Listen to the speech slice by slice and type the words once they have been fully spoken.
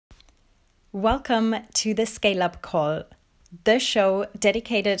Welcome to the Scale Up Call, the show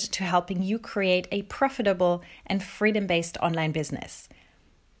dedicated to helping you create a profitable and freedom-based online business.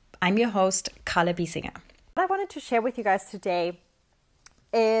 I'm your host, Carla Biesinger. What I wanted to share with you guys today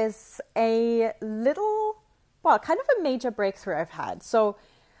is a kind of a major breakthrough I've had. So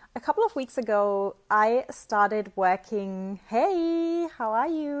a couple of weeks ago, I started working, hey, how are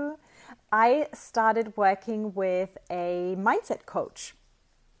you? I started working with a mindset coach.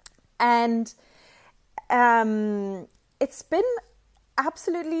 And it's been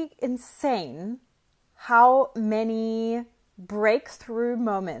absolutely insane how many breakthrough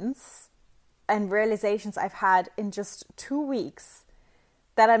moments and realizations I've had in just 2 weeks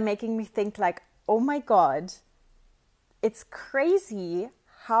that are making me think like, oh my God, it's crazy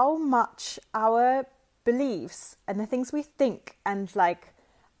how much our beliefs and the things we think and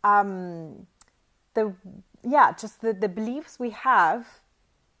the beliefs we have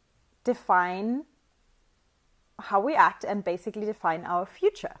define how we act and basically define our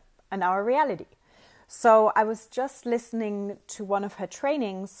future and our reality. So I was just listening to one of her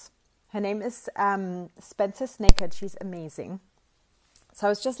trainings. Her name is Spencer Snakert. She's amazing. So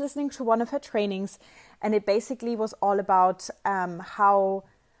I was just listening to one of her trainings, and it basically was all about how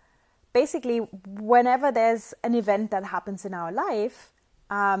basically whenever there's an event that happens in our life,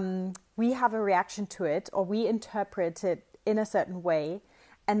 we have a reaction to it or we interpret it in a certain way.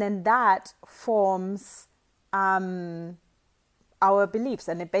 And then that forms our beliefs.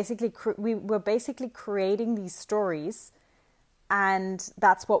 And it basically we're basically creating these stories, and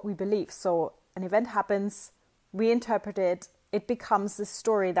that's what we believe. So an event happens, we interpret it, it becomes the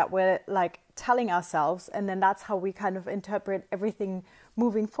story that we're like telling ourselves, and then that's how we kind of interpret everything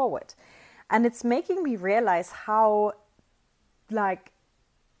moving forward. And it's making me realize how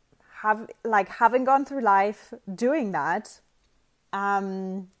having gone through life doing that,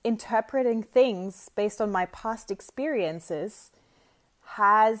 interpreting things based on my past experiences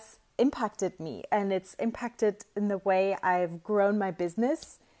has impacted me, and it's impacted in the way I've grown my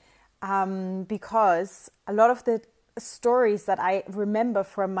business, because a lot of the stories that I remember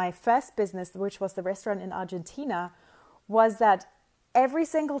from my first business, which was the restaurant in Argentina, was that every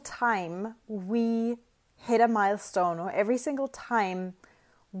single time we hit a milestone or every single time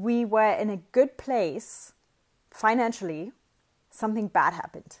we were in a good place financially, something bad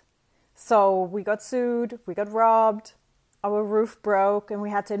happened. So we got sued, we got robbed, our roof broke, and we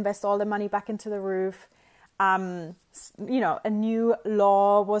had to invest all the money back into the roof. A new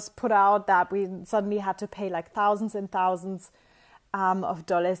law was put out that we suddenly had to pay like thousands and thousands of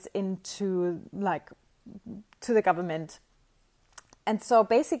dollars to the government. And so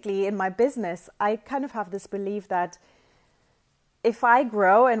basically in my business, I kind of have this belief that if I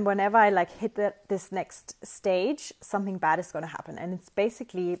grow and whenever I hit this next stage, something bad is going to happen. And it's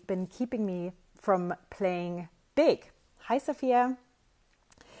basically been keeping me from playing big. Hi, Sophia.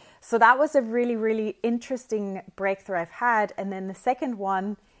 So that was a really, really interesting breakthrough I've had. And then the second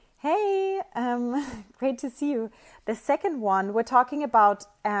one, hey, great to see you. The second one, we're talking about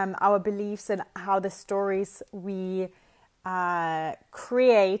our beliefs and how the stories we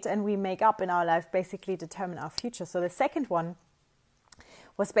create and we make up in our life basically determine our future. So the second one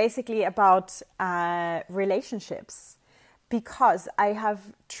was basically about relationships, because I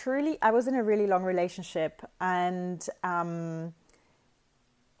was in a really long relationship, and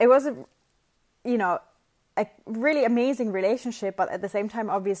it was a really amazing relationship, but at the same time,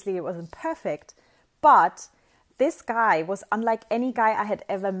 obviously it wasn't perfect. But this guy was unlike any guy I had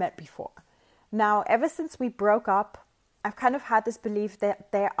ever met before. Now, ever since we broke up, I've kind of had this belief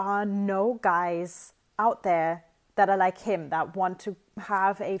that there are no guys out there that are like him, that want to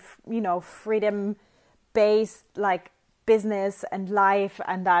have a, freedom-based business and life,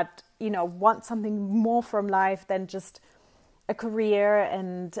 and that, want something more from life than just a career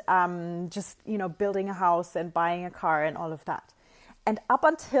and building a house and buying a car and all of that. And up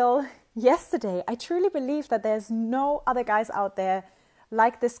until yesterday, I truly believe that there's no other guys out there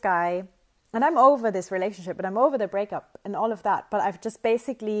like this guy. And I'm over this relationship, and I'm over the breakup and all of that. But I've just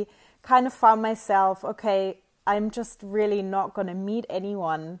basically kind of found myself, okay, I'm just really not going to meet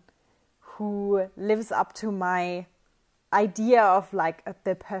anyone who lives up to my idea of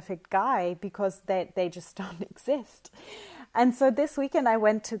the perfect guy, because they just don't exist. And so this weekend I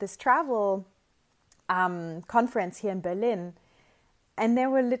went to this travel conference here in Berlin, and there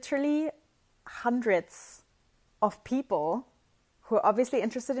were literally hundreds of people who are obviously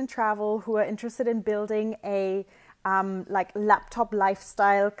interested in travel, who are interested in building a laptop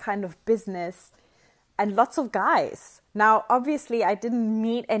lifestyle kind of business. and lots of guys. Now, obviously, I didn't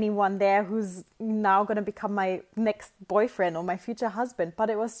meet anyone there who's now going to become my next boyfriend or my future husband, but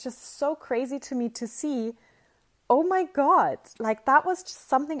it was just so crazy to me to see, oh my God, like that was just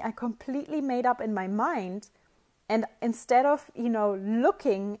something I completely made up in my mind. And instead of,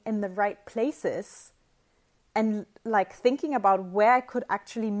 looking in the right places and like thinking about where I could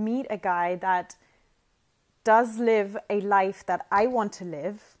actually meet a guy that does live a life that I want to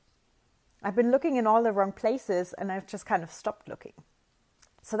live, I've been looking in all the wrong places and I've just kind of stopped looking.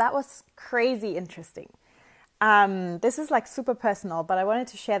 So that was crazy interesting. This is like super personal, but I wanted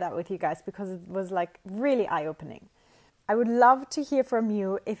to share that with you guys because it was like really eye-opening. I would love to hear from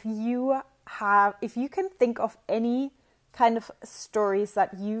you if you can think of any kind of stories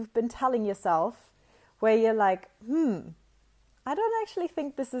that you've been telling yourself where you're like, I don't actually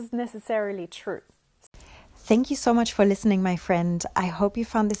think this is necessarily true. Thank you so much for listening, my friend. I hope you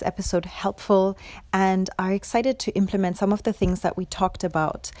found this episode helpful and are excited to implement some of the things that we talked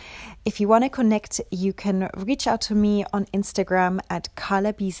about. If you want to connect, you can reach out to me on Instagram at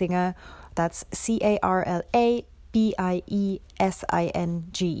Carla Biesinger. That's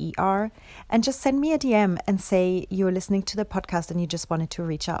CarlaBiesinger. And just send me a DM and say you're listening to the podcast and you just wanted to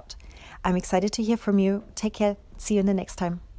reach out. I'm excited to hear from you. Take care. See you in the next time.